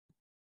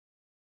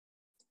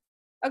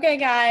Okay,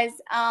 guys,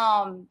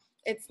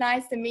 it's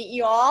nice to meet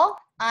you all.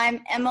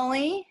 I'm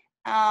Emily,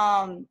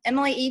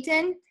 Emily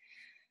Eaton.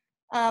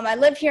 I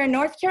live here in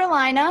North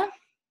Carolina.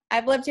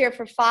 I've lived here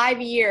for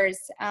 5 years.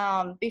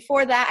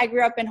 Before that, I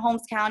grew up in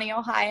Holmes County,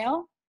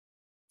 Ohio.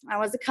 I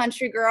was a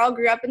country girl,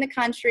 grew up in the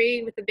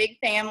country with a big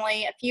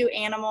family, a few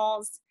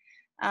animals.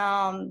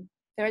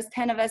 There was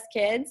 10 of us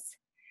kids.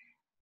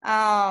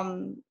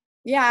 Yeah,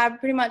 I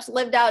pretty much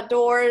lived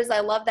outdoors.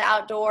 I loved the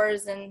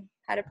outdoors and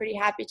had a pretty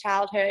happy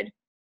childhood.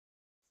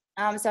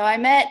 So I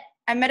met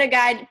a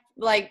guy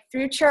like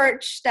through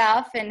church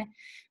stuff and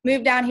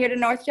moved down here to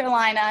North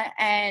Carolina,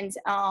 and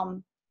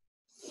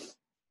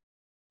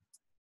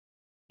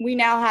we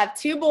now have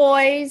 2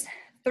 boys,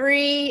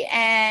 3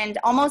 and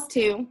almost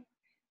 2.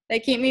 They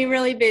keep me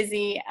really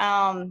busy. We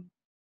have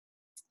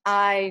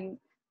a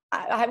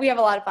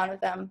lot of fun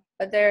with them,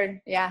 but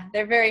they're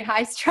very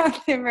high strung.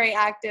 They're very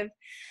active.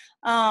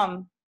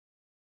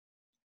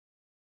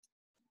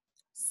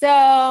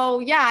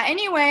 So yeah,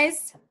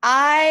 anyways,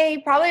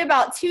 I probably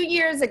about 2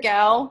 years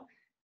ago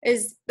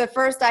is the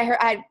first I heard,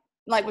 I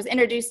was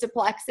introduced to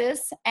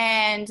Plexus,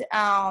 and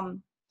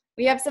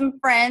we have some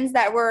friends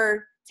that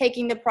were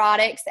taking the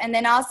products, and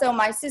then also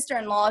my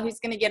sister-in-law,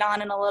 who's going to get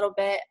on in a little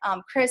bit,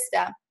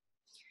 Krista.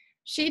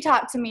 She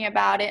talked to me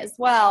about it as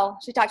well.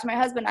 She talked to my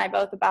husband and I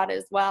both about it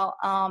as well.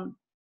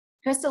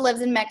 Krista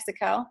lives in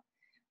Mexico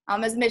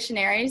as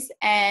missionaries,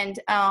 and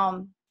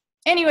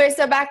anyway,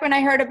 so back when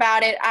I heard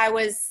about it, I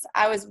was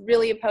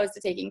really opposed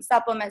to taking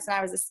supplements, and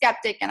I was a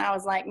skeptic, and I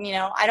was like,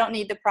 I don't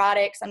need the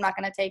products. I'm not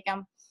going to take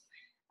them.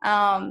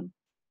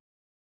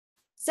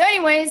 So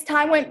anyways,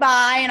 time went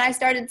by, and I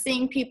started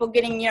seeing people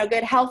getting,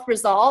 good health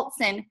results.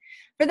 And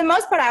for the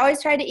most part, I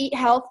always tried to eat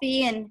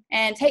healthy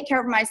and take care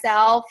of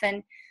myself.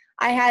 And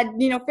I had,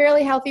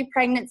 fairly healthy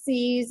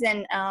pregnancies,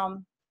 and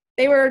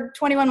they were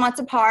 21 months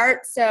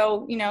apart.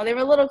 So, they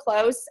were a little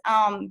close.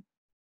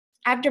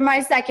 After my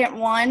second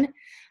one,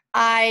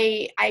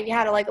 I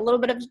had a little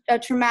bit of a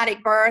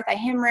traumatic birth. I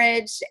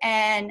hemorrhaged,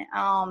 and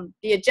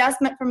the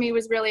adjustment for me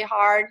was really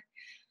hard.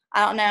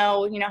 I don't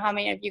know, how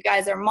many of you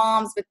guys are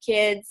moms with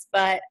kids,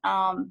 but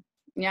I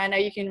know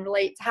you can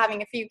relate to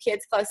having a few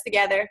kids close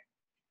together.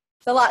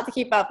 It's a lot to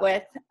keep up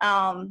with.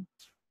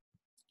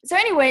 So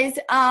anyways,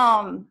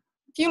 a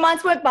few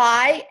months went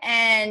by,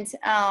 and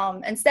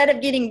instead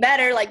of getting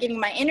better, getting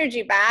my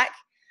energy back,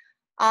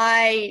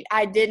 I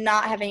did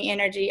not have any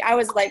energy. I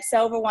was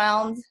so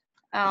overwhelmed.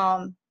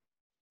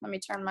 Let me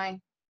turn my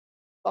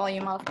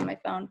volume off on my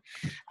phone.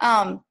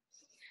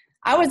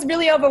 I was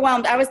really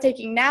overwhelmed. I was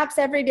taking naps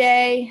every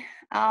day.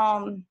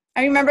 I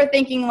remember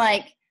thinking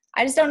I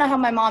just don't know how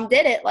my mom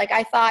did it.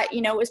 I thought,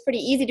 it was pretty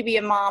easy to be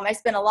a mom. I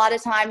spent a lot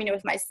of time,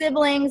 with my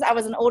siblings. I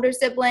was an older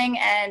sibling,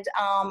 and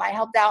I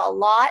helped out a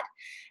lot.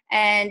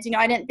 And,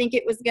 I didn't think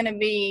it was going to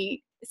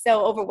be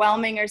so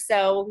overwhelming or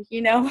so,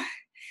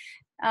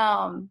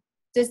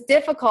 just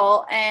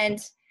difficult. And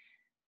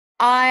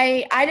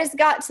I just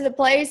got to the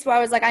place where I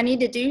was like, I need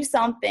to do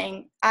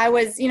something. I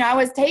was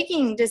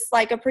taking just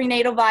a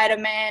prenatal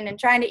vitamin and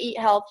trying to eat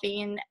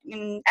healthy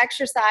and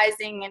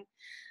exercising, and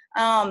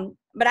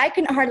but I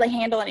couldn't hardly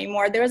handle it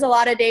anymore. There was a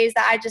lot of days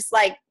that I just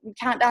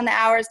count down the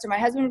hours till my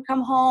husband would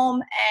come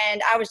home,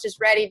 and I was just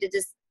ready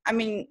to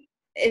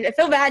I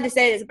feel bad to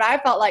say this, but I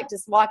felt like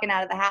just walking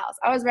out of the house.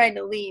 I was ready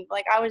to leave.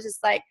 I was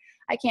just I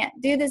can't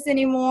do this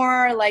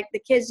anymore. The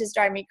kids just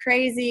drive me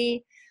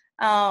crazy.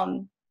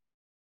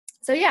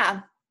 So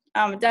yeah,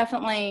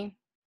 definitely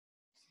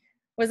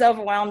was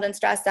overwhelmed and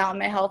stressed out, and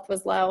my health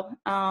was low.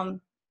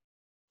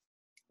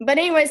 But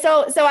anyway,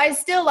 so I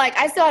still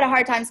had a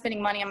hard time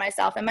spending money on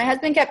myself, and my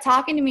husband kept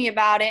talking to me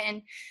about it,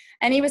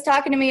 and he was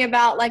talking to me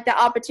about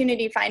the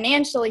opportunity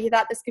financially. He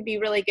thought this could be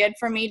really good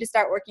for me to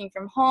start working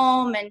from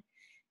home and,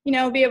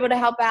 be able to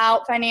help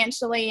out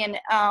financially. And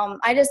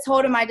I just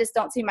told him I just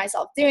don't see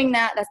myself doing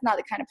that. That's not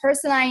the kind of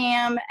person I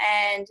am.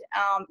 And,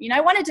 I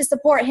wanted to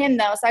support him,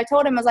 though. So I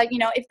told him, I was like,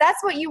 if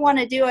that's what you want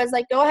to do, I was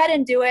like, go ahead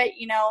and do it.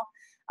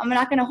 I'm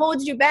not going to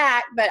hold you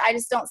back, but I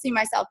just don't see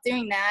myself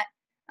doing that.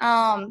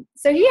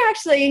 So he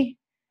actually,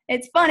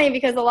 it's funny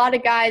because a lot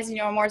of guys,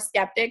 are more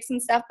skeptics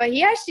and stuff, but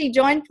he actually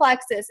joined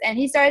Plexus, and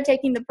he started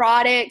taking the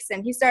products,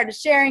 and he started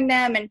sharing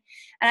them. And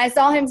I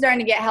saw him starting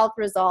to get health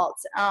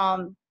results.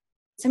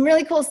 Some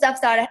really cool stuff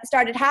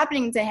started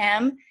happening to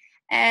him,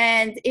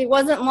 and it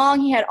wasn't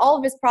long. He had all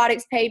of his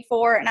products paid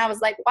for, and I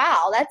was like,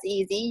 wow, that's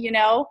easy,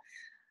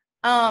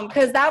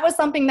 because that was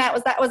something that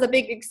was a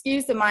big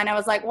excuse of mine. I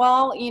was like,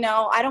 well,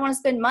 I don't want to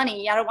spend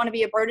money. I don't want to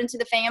be a burden to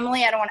the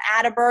family. I don't want to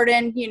add a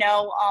burden. We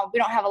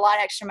don't have a lot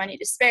of extra money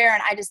to spare,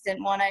 and I just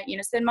didn't want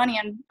to, spend money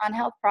on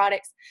health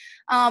products.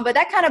 But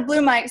that kind of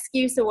blew my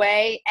excuse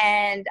away,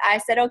 and I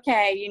said,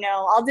 okay,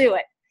 I'll do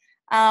it.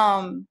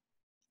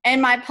 And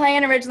my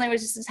plan originally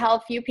was just to tell a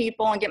few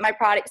people and get my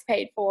products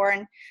paid for,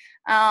 and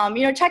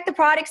check the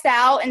products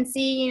out and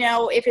see,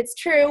 if it's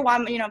true.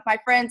 If my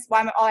friends,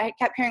 I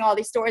kept hearing all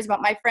these stories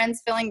about my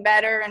friends feeling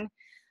better and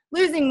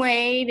losing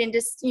weight and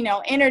just,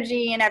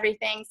 energy and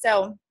everything.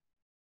 So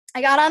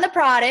I got on the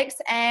products,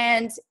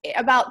 and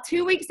about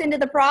 2 weeks into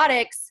the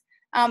products,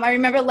 I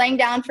remember laying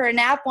down for a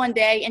nap one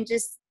day and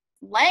just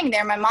laying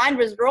there. My mind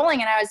was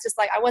rolling and I was just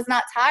like, I was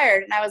not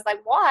tired. And I was like,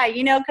 why?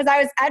 You know, because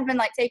I'd been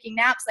like taking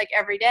naps like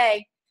every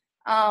day.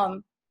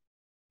 So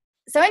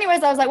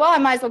anyways, I was like, well, I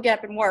might as well get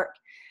up and work.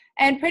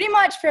 And pretty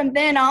much from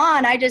then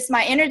on,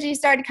 my energy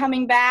started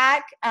coming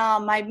back.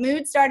 My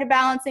mood started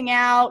balancing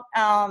out.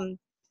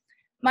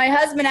 My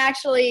husband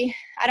actually,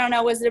 I don't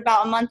know, was it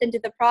about a month into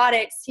the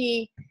products,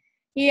 he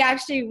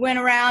actually went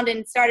around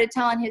and started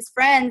telling his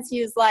friends,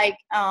 he was like,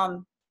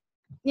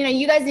 you know,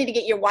 you guys need to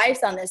get your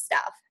wives on this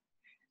stuff.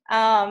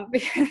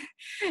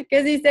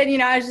 Because he said, you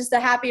know, I was just a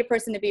happier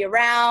person to be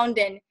around,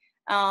 and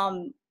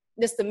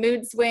just the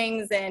mood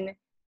swings and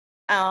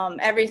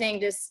everything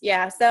just,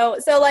 yeah. So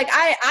like,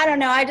 I don't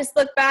know, I just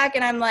look back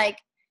and I'm like,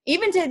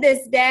 even to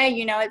this day,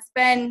 you know,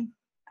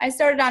 I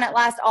started on it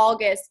last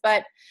August,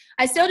 but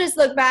I still just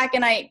look back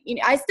and I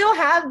still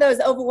have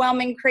those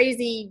overwhelming,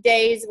 crazy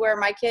days where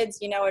my kids,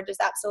 you know, are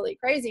just absolutely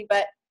crazy.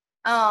 But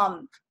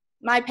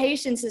my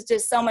patience is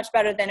just so much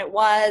better than it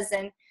was.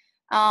 And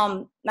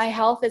my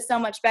health is so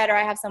much better.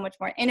 I have so much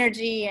more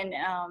energy and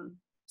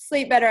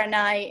sleep better at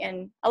night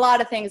and a lot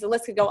of things. The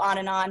list could go on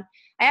and on.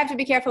 I have to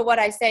be careful what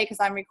I say because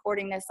I'm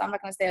recording this, so I'm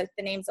not going to say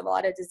the names of a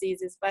lot of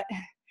diseases. But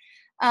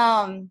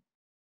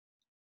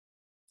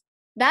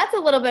that's a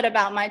little bit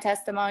about my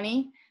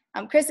testimony.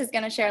 Chris is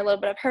going to share a little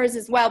bit of hers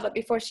as well, but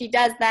before she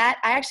does that,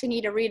 I actually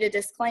need to read a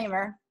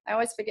disclaimer. I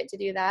always forget to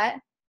do that.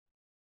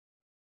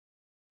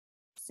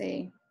 Let's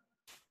see.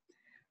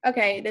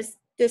 Okay, this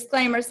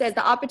disclaimer says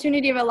the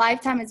opportunity of a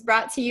lifetime is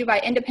brought to you by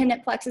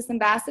independent Plexus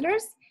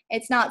ambassadors.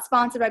 It's not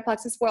sponsored by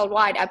Plexus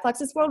Worldwide. At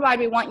Plexus Worldwide,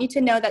 we want you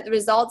to know that the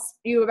results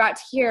you are about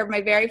to hear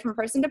may vary from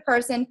person to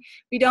person.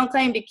 We don't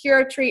claim to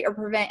cure, treat, or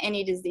prevent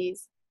any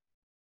disease.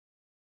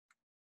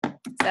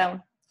 So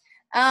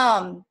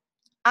I'm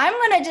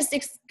going to just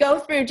go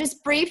through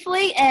just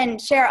briefly and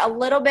share a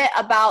little bit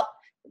about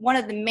one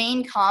of the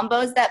main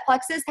combos that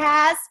Plexus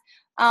has.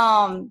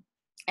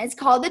 It's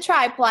called the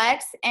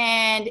Triplex,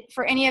 and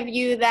for any of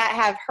you that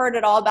have heard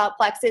at all about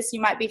Plexus,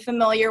 you might be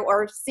familiar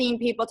or seen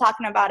people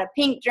talking about a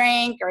pink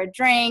drink or a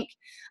drink.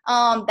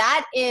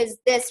 That is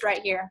this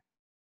right here.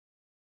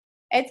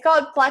 It's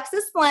called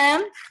Plexus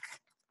Slim.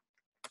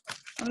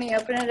 Let me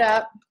open it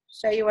up,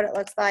 show you what it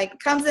looks like. It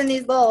comes in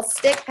these little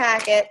stick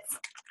packets.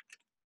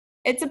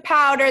 It's a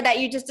powder that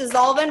you just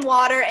dissolve in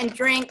water and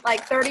drink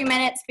like 30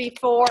 minutes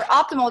before,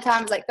 optimal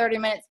time is like 30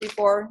 minutes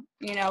before,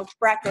 you know,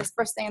 breakfast,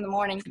 first thing in the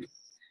morning.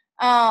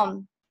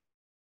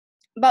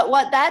 But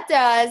what that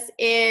does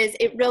is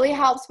it really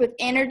helps with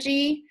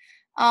energy.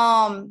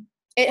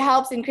 It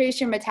helps increase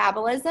your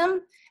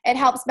metabolism. It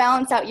helps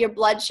balance out your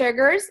blood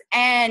sugars.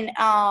 And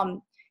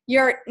now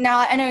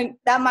I know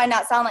that might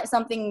not sound like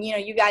something, you know,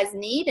 you guys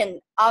need. And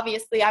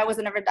obviously I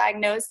wasn't ever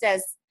diagnosed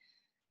as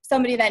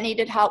somebody that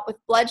needed help with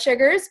blood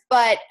sugars,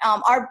 but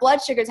our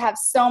blood sugars have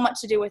so much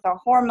to do with our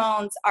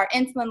hormones, our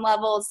insulin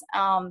levels.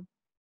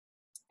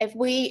 If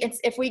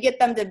we get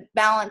them to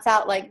balance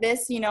out like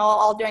this, you know,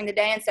 all during the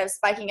day instead of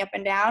spiking up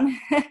and down,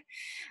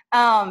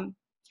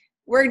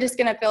 we're just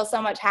going to feel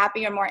so much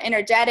happier, more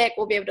energetic.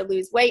 We'll be able to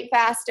lose weight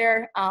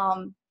faster.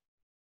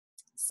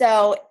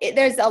 So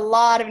there's a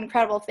lot of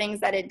incredible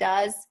things that it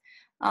does.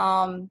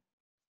 And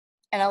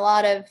a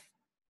lot of,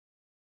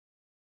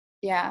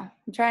 yeah,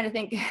 I'm trying to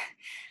think.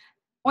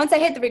 Once I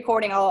hit the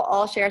recording,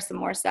 I'll share some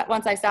more stuff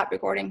once I stop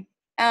recording.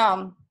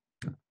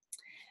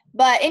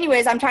 But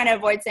anyways, I'm trying to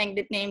avoid saying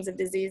the names of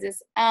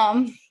diseases.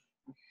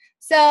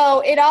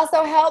 So it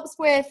also helps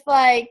with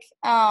like,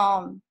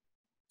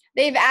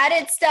 they've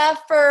added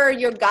stuff for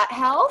your gut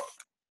health.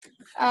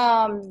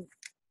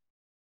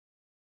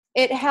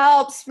 It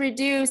helps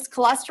reduce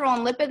cholesterol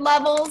and lipid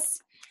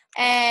levels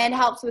and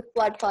helps with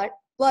blood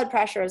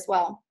pressure as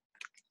well.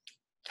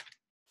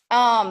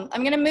 I'm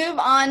going to move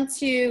on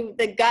to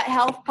the gut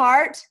health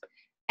part.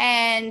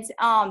 And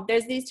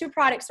there's these two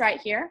products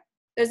right here.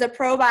 There's a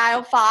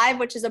ProBio 5,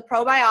 which is a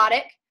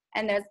probiotic,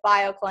 and there's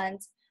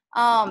BioCleanse.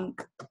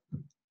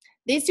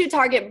 These two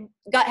target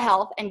gut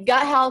health, and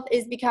gut health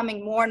is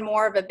becoming more and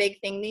more of a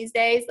big thing these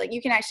days. Like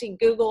you can actually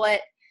Google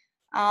it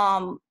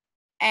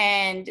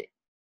and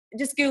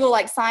just Google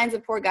like signs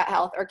of poor gut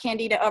health or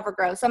candida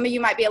overgrowth. Some of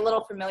you might be a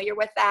little familiar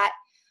with that.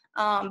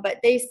 But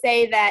they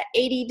say that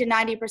 80 to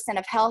 90%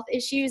 of health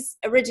issues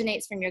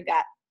originates from your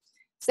gut.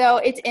 So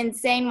it's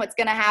insane what's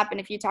going to happen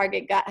if you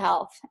target gut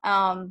health.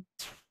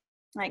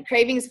 Like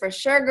cravings for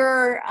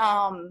sugar,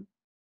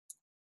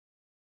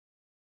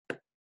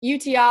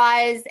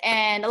 UTIs,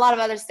 and a lot of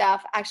other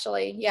stuff,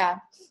 actually, yeah.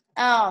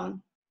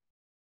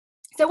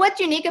 So what's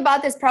unique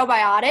about this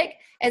probiotic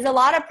is a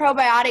lot of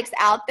probiotics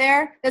out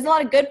there. There's a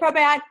lot of good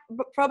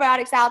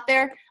probiotics out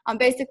there.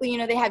 Basically, you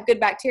know, they have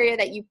good bacteria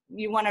that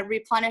you want to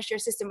replenish your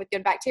system with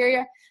good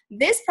bacteria.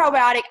 This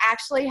probiotic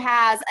actually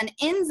has an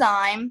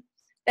enzyme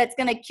that's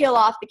going to kill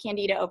off the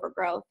candida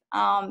overgrowth.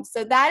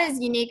 So that is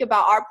unique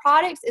about our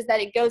products, is that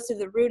it goes to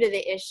the root of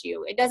the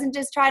issue. It doesn't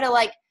just try to,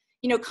 like,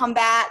 you know,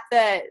 combat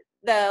the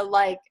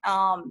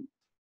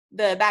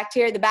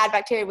bacteria, the bad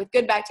bacteria with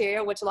good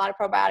bacteria, which a lot of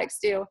probiotics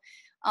do.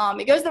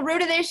 It goes to the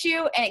root of the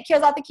issue and it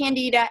kills out the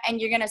candida, and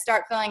you're going to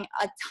start feeling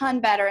a ton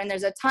better. And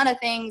there's a ton of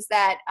things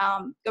that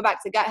go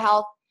back to gut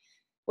health,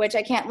 which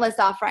I can't list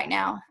off right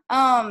now.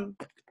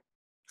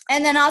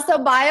 And then also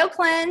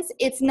BioCleanse.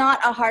 It's not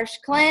a harsh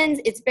cleanse.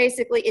 It's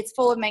basically, it's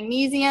full of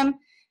magnesium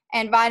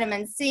and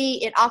vitamin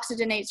C. It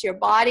oxygenates your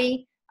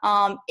body.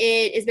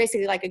 It is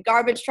basically like a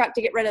garbage truck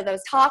to get rid of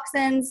those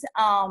toxins.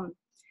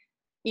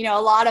 You know,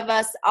 a lot of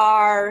us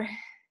are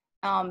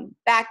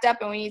backed up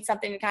and we need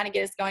something to kind of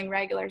get us going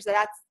regular. So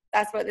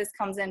that's what this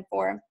comes in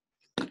for.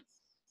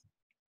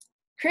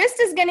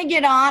 Krista's going to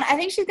get on. I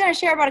think she's going to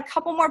share about a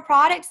couple more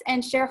products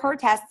and share her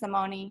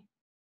testimony.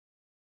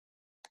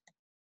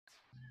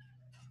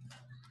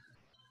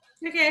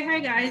 Okay, hi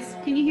guys.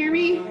 Can you hear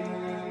me?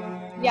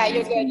 Yeah,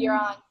 you're good. You're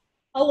on.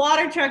 A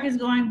water truck is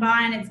going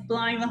by and it's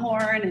blowing the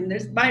horn, and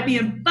there's might be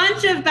a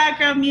bunch of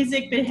background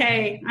music, but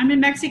hey, I'm in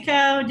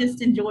Mexico,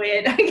 just enjoy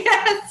it, I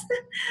guess.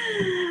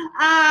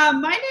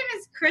 My name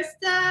is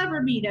Krista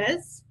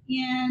Ramirez,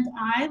 and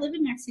I live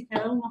in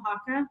Mexico,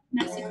 Oaxaca,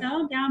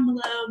 Mexico, down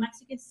below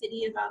Mexico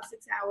City, about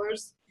 6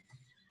 hours.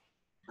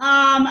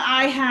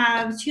 I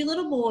have 2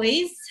 little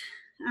boys,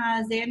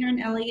 Xander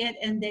and Elliot,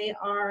 and they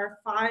are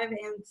 5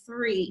 and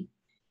 3.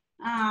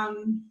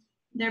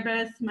 They're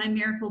both my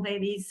miracle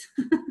babies.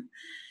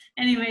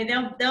 Anyway,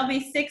 they'll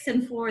be 6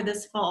 and 4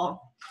 this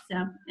fall.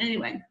 So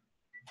anyway,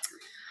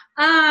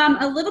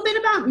 a little bit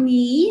about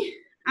me,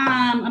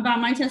 about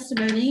my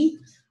testimony.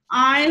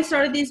 I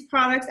started these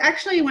products.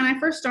 Actually, when I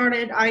first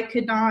started, I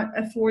could not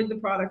afford the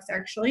products,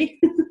 actually.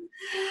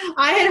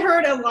 I had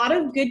heard a lot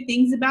of good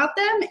things about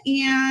them,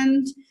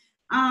 and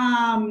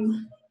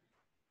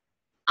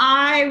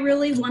I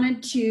really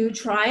wanted to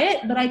try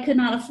it, but I could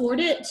not afford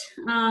it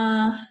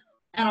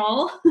at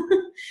all.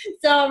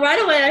 So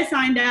right away I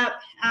signed up,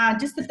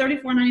 just the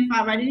 $34.95.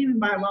 I didn't even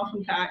buy a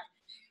welcome pack,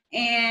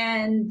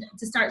 and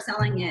to start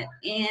selling it.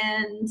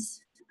 And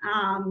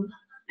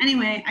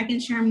anyway, I can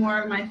share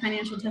more of my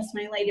financial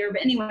testimony later.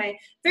 But anyway,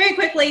 very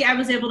quickly I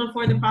was able to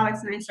afford the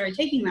products and I started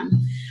taking them.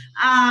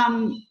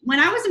 When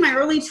I was in my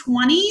early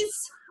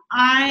 20s,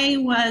 I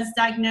was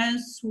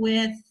diagnosed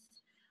with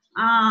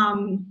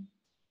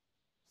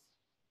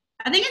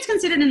I think it's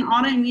considered an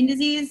autoimmune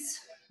disease,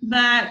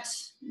 but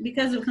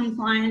because of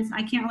compliance,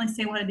 I can't really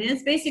say what it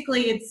is.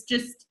 Basically, it's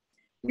just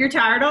you're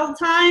tired all the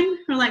time,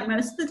 or like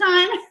most of the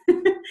time,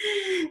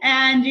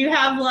 and you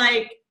have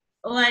like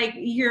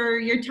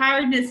your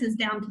tiredness is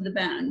down to the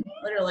bone.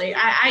 Literally,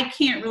 I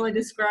can't really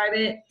describe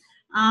it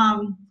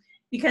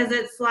because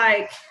it's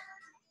like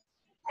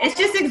it's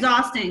just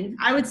exhausting.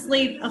 I would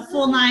sleep a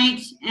full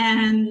night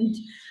and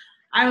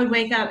I would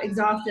wake up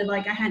exhausted,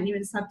 like I hadn't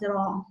even slept at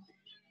all.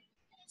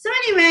 So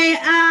anyway,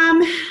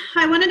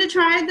 I wanted to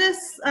try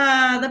this,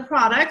 the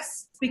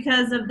products,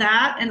 because of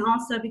that, and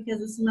also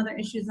because of some other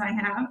issues I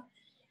have.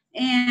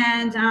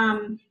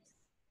 And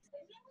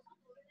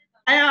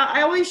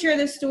I always share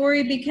this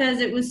story because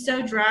it was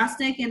so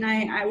drastic, and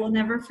I will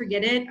never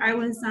forget it. I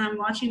was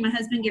watching my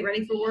husband get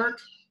ready for work,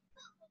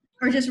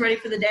 or just ready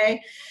for the day,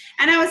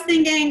 and I was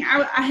thinking,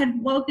 I had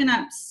woken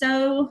up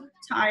so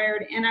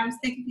tired, and I was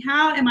thinking,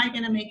 how am I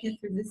going to make it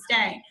through this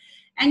day?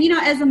 And, you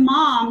know, as a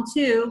mom,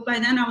 too, by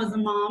then I was a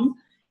mom,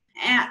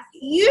 and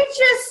you don't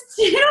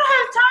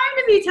have time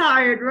to be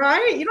tired,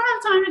 right? You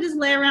don't have time to just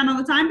lay around all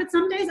the time, but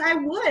some days I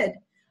would.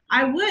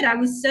 I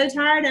was so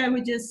tired, I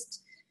would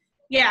just,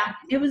 yeah,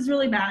 it was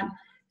really bad.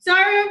 So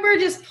I remember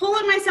just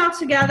pulling myself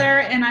together,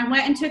 and I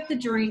went and took the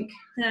drink.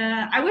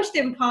 I wish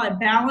they would call it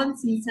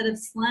Balance instead of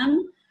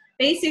Slim.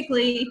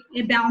 Basically,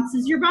 it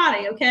balances your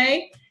body,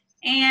 okay?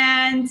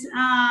 And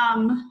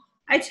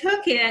I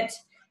took it.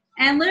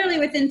 And literally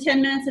within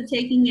 10 minutes of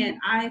taking it,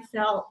 I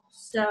felt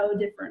so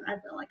different. I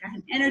felt like I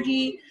had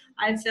energy.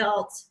 I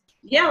felt,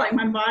 yeah, like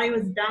my body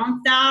was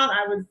balanced out.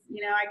 I was,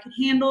 you know, I could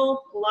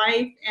handle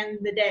life and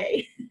the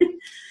day.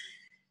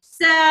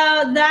 So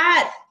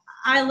that,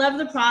 I love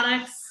the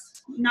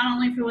products, not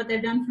only for what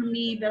they've done for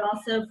me, but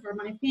also for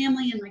my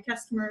family and my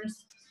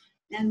customers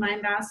and my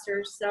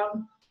ambassadors.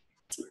 So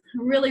I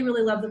really,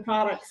 really love the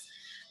products.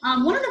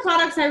 One of the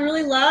products I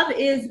really love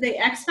is the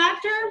X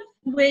Factor,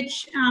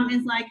 which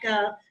is like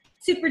a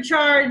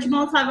supercharged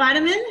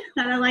multivitamin,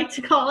 that I like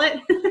to call it,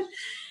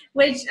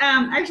 which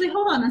actually,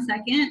 hold on a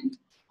second.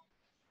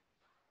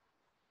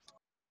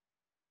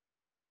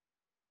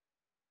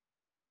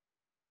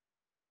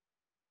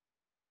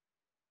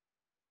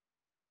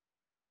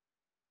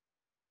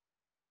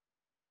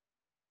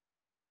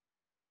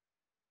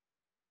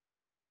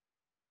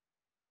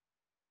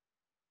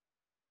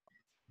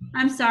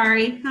 I'm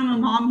sorry, I'm a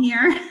mom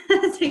here,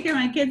 taking care of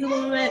my kids a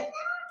little bit.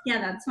 Yeah,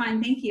 that's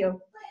fine, thank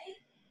you.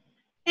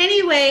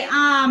 Anyway,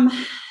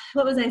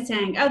 what was I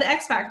saying? Oh, the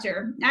X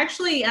Factor.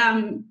 Actually,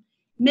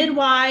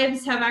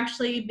 midwives have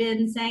actually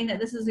been saying that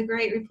this is a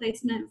great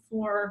replacement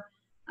for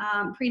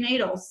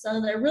prenatals.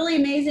 So they're really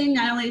amazing,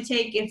 not only to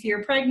take if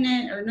you're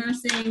pregnant or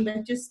nursing,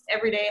 but just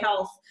everyday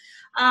health.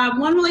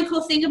 One really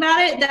cool thing about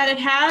it that it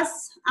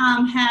has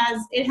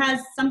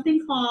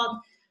something called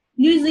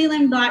New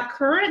Zealand black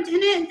currant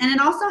in it, and it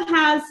also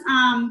has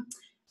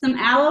some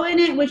aloe in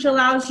it, which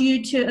allows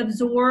you to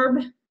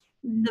absorb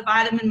the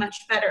vitamin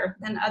much better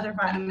than other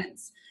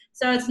vitamins.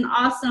 So it's an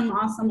awesome,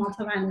 awesome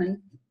multivitamin.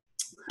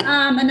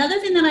 Another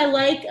thing that I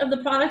like of the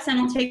products, I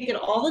don't take it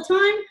all the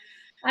time,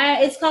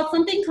 it's called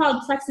something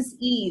called Plexus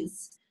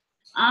Ease.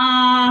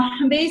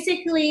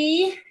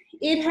 Basically,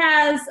 it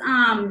has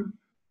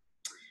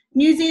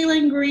New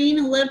Zealand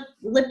green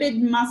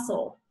lipid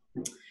mussel.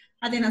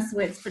 I think that's the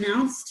way it's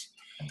pronounced.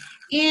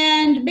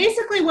 And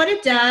basically what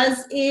it does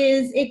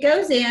is it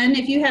goes in,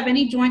 if you have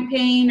any joint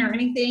pain or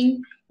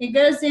anything, it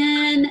goes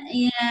in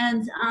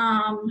and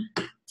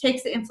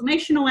takes the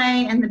inflammation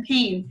away and the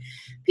pain.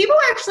 People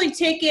actually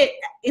take it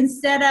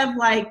instead of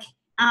like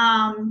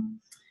a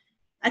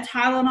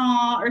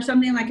Tylenol or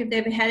something, like if they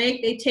have a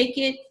headache, they take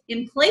it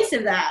in place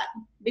of that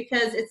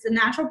because it's a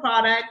natural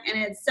product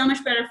and it's so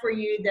much better for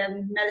you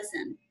than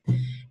medicine.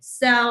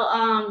 So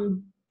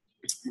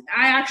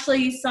I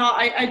actually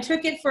I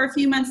took it for a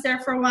few months there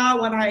for a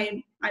while when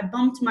I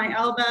bumped my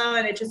elbow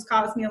and it just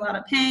caused me a lot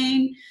of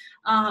pain.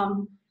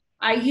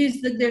 I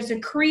use there's a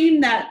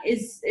cream that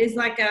is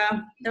like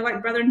they're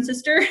like brother and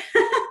sister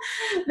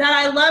that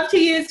I love to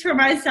use for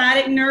my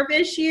sciatic nerve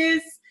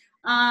issues.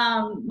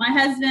 My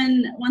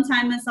husband one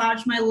time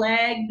massaged my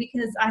leg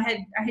because I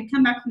had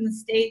come back from the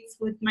States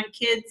with my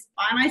kids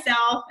by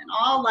myself and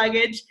all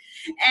luggage,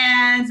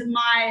 and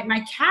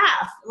my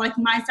calf, like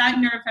my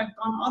sciatic nerve, had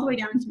gone all the way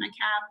down into my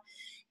calf,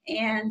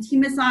 and he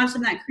massaged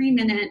some of that cream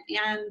in it,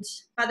 and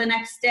by the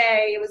next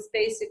day it was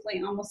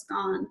basically almost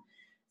gone.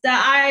 So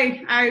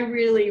I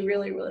really,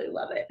 really, really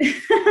love it.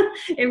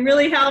 It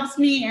really helps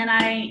me, and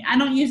I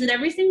don't use it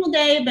every single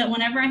day, but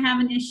whenever I have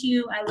an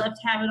issue, I love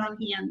to have it on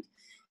hand,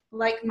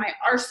 like my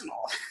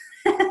arsenal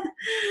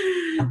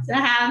to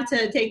have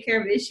to take care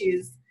of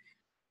issues.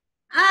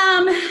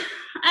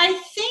 I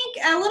think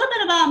a little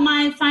bit about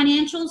my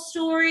financial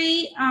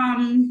story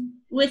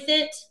with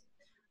it.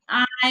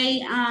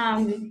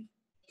 I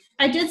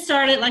did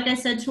start it, like I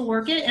said, to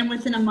work it, and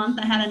within a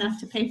month I had enough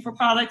to pay for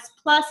products,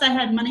 plus I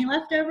had money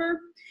left over.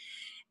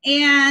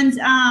 And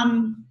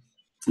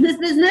this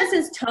business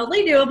is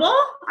totally doable.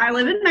 I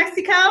live in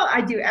Mexico.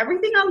 I do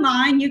everything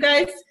online. You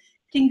guys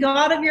can go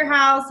out of your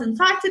house and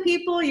talk to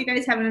people. You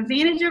guys have an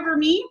advantage over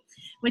me,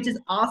 which is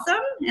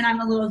awesome, and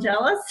I'm a little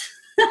jealous.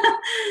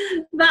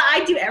 But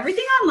I do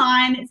everything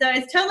online, so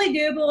it's totally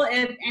doable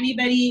if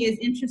anybody is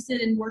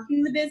interested in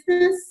working the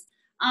business.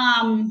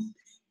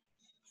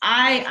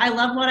 I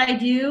love what I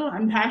do.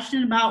 I'm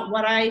passionate about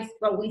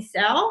what we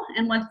sell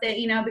and what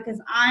they, because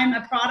I'm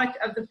a product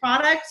of the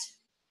product,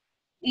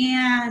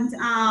 and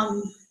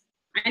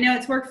I know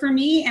it's worked for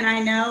me, and I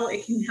know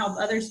it can help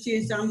others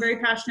too, so I'm very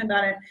passionate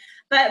about it.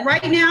 But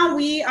right now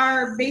we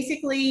are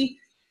basically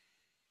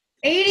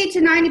 80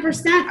 to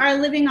 90% are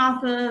living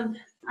off of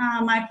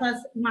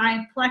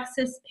my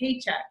Plexus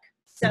paycheck.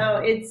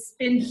 So it's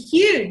been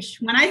huge.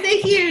 When I say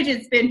huge,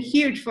 it's been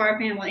huge for our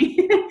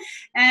family.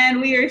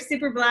 And we are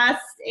super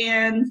blessed.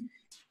 And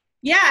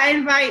yeah, I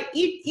invite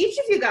each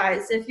of you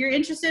guys, if you're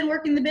interested in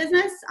working the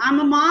business. I'm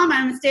a mom.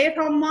 I'm a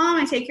stay-at-home mom.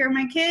 I take care of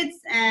my kids,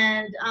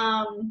 and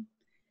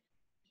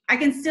I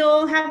can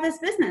still have this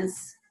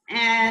business.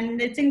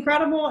 And it's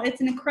incredible.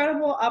 It's an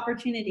incredible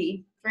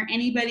opportunity for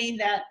anybody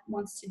that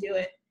wants to do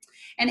it.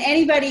 And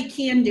anybody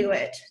can do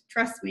it.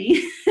 Trust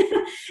me.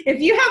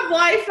 If you have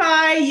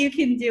Wi-Fi, you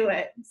can do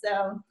it.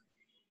 So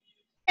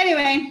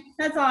anyway,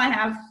 that's all I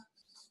have.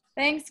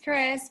 Thanks,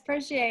 Chris.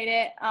 Appreciate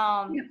it.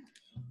 Yep.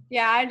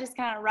 Yeah, I just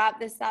kind of wrap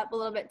this up a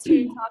little bit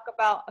too, talk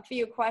about a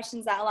few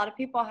questions that a lot of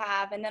people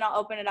have, and then I'll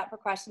open it up for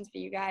questions for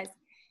you guys.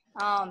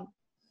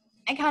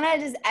 I kind of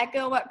just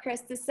echo what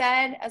Krista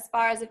said as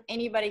far as if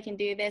anybody can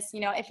do this.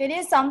 If it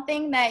is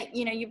something that,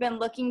 you've been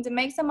looking to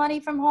make some money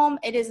from home,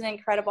 it is an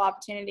incredible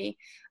opportunity.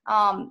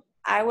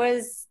 I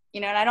was,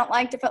 and I don't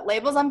like to put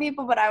labels on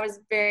people, but I was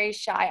a very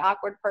shy,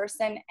 awkward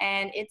person,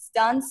 and it's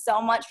done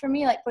so much for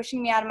me, like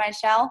pushing me out of my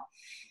shell.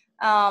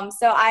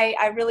 So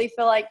I really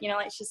feel like,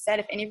 like she said,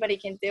 if anybody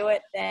can do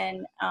it,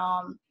 then,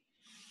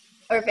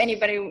 or if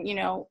anybody,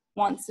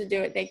 wants to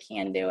do it, they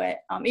can do it.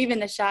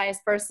 Even the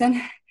shyest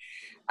person.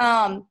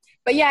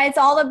 But yeah, it's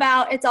all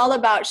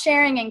about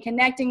sharing and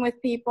connecting with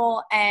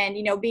people and,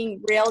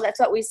 being real. That's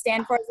what we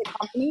stand for as a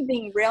company,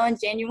 being real and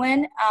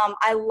genuine.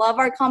 I love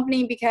our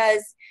company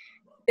because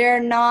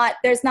there's not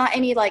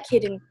any like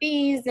hidden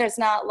fees. There's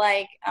not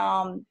like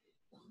a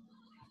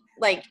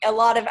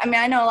lot of,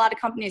 I know a lot of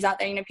companies out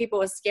there,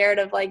 people are scared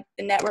of like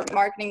the network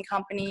marketing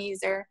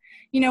companies or,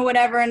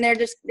 whatever. And they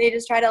just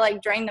try to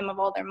like drain them of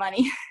all their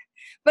money.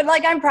 But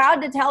like, I'm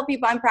proud to tell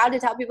people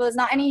there's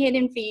not any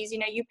hidden fees.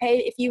 You pay,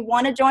 if you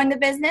want to join the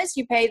business,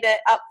 you pay the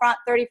upfront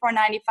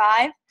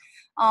 $34.95.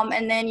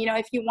 And then,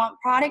 if you want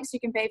products, you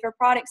can pay for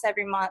products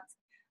every month.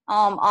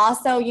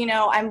 Also,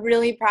 I'm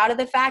really proud of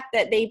the fact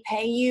that they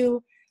pay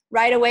you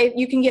right away.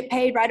 You can get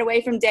paid right away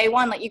from day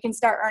one. Like, you can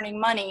start earning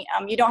money.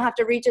 You don't have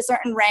to reach a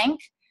certain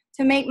rank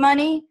to make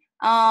money.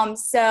 And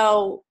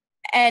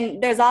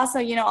there's also,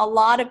 a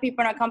lot of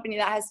people in our company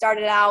that has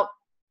started out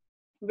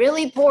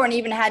really poor and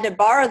even had to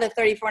borrow the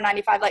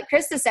 $34.95. Like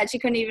Krista said, she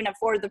couldn't even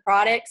afford the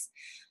products.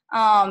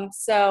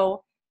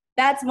 So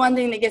that's one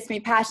thing that gets me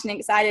passionate and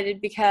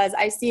excited, because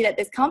I see that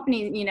this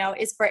company, you know,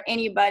 is for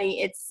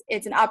anybody.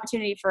 It's an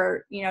opportunity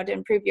for, you know, to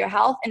improve your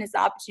health, and it's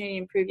an opportunity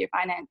to improve your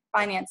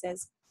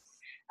finances.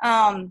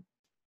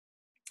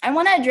 I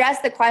want to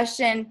address the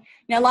question,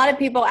 you know, a lot of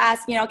people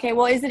ask, you know, okay,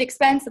 well, is it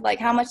expensive? Like,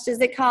 how much does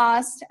it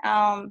cost?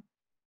 And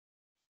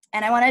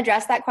I want to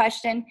address that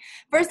question.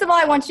 First of all,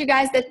 I want you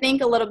guys to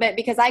think a little bit,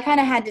 because I kind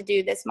of had to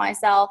do this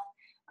myself.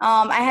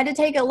 I had to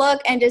take a look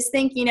and just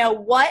think, you know,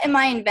 what am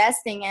I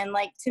investing in?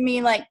 Like, to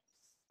me, like,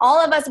 all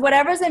of us,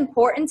 whatever's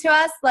important to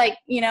us, like,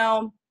 you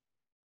know,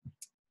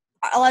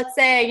 let's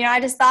say, you know, I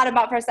just thought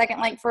about for a second,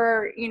 like,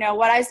 for, you know,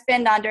 what I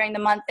spend on during the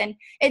month. And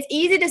it's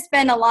easy to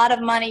spend a lot of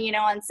money, you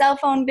know, on cell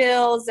phone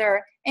bills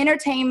or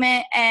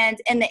entertainment. And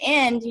in the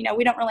end, you know,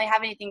 we don't really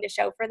have anything to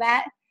show for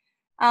that,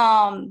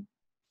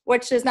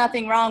 which there's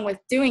nothing wrong with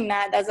doing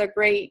that. Those are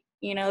great,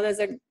 you know,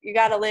 you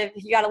got to live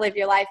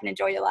your life and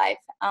enjoy your life.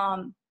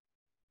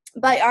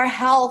 But our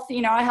health,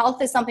 you know, our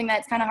health is something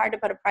that's kind of hard to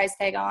put a price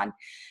tag on.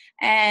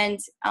 And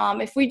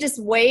if we just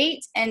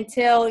wait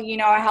until, you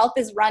know, our health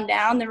is run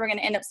down, then we're going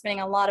to end up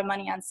spending a lot of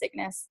money on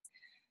sickness.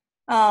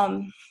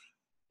 But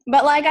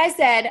like I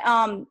said,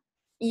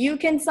 you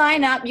can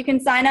sign up. You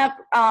can sign up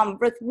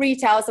with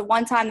retail. It's a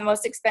one-time, the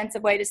most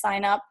expensive way to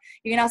sign up.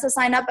 You can also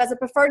sign up as a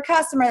preferred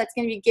customer. That's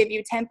going to give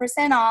you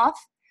 10% off.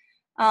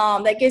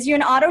 That gives you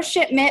an auto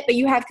shipment, but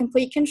you have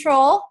complete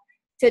control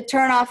to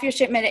turn off your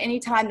shipment at any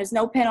time. There's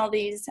no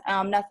penalties,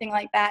 nothing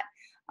like that.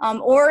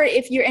 Or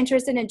if you're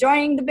interested in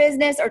joining the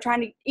business, or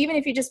even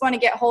if you just want to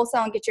get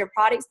wholesale and get your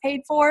products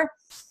paid for,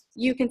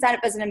 you can sign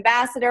up as an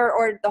ambassador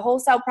or the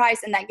wholesale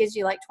price, and that gives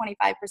you like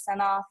 25%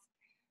 off.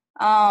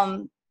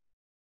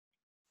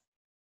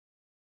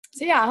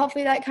 So yeah,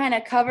 hopefully that kind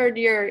of covered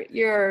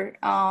your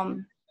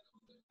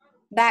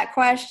that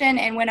question,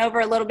 and went over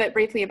a little bit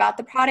briefly about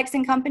the products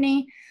and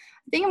company.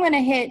 I think I'm going to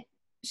hit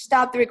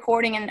stop the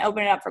recording and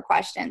open it up for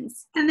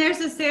questions. And there's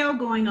a sale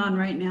going on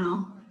right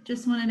now.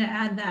 Just wanted to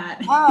add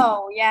that.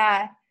 Oh,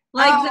 yeah.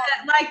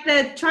 Like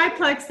the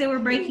triplex, they were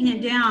breaking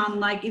it down.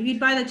 Like, if you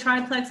buy the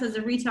triplex as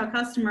a retail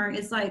customer,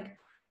 it's like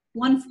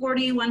 $140,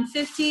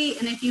 $150,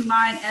 and if you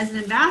buy it as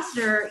an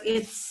ambassador,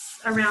 it's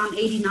around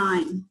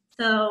 $89.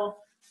 So,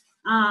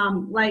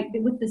 like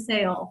with the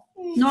sale,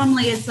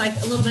 normally it's like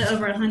a little bit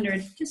over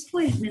 $100. Just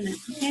wait a minute,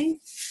 okay?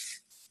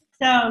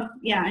 So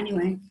yeah.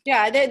 Anyway.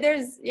 Yeah,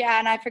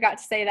 and I forgot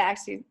to say that,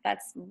 actually.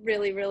 That's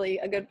really, really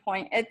a good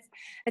point.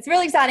 It's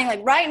really exciting.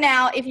 Like, right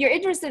now, if you're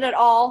interested at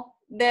all,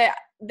 they're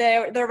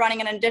running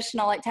an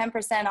additional like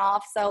 10%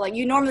 off. So like,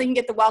 you normally can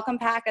get the welcome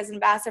pack as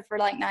ambassador for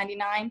like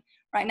 $99.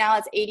 Right now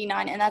it's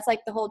 $89, and that's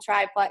like the whole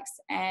triplex.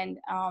 And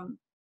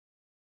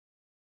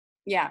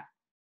yeah,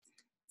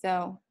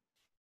 so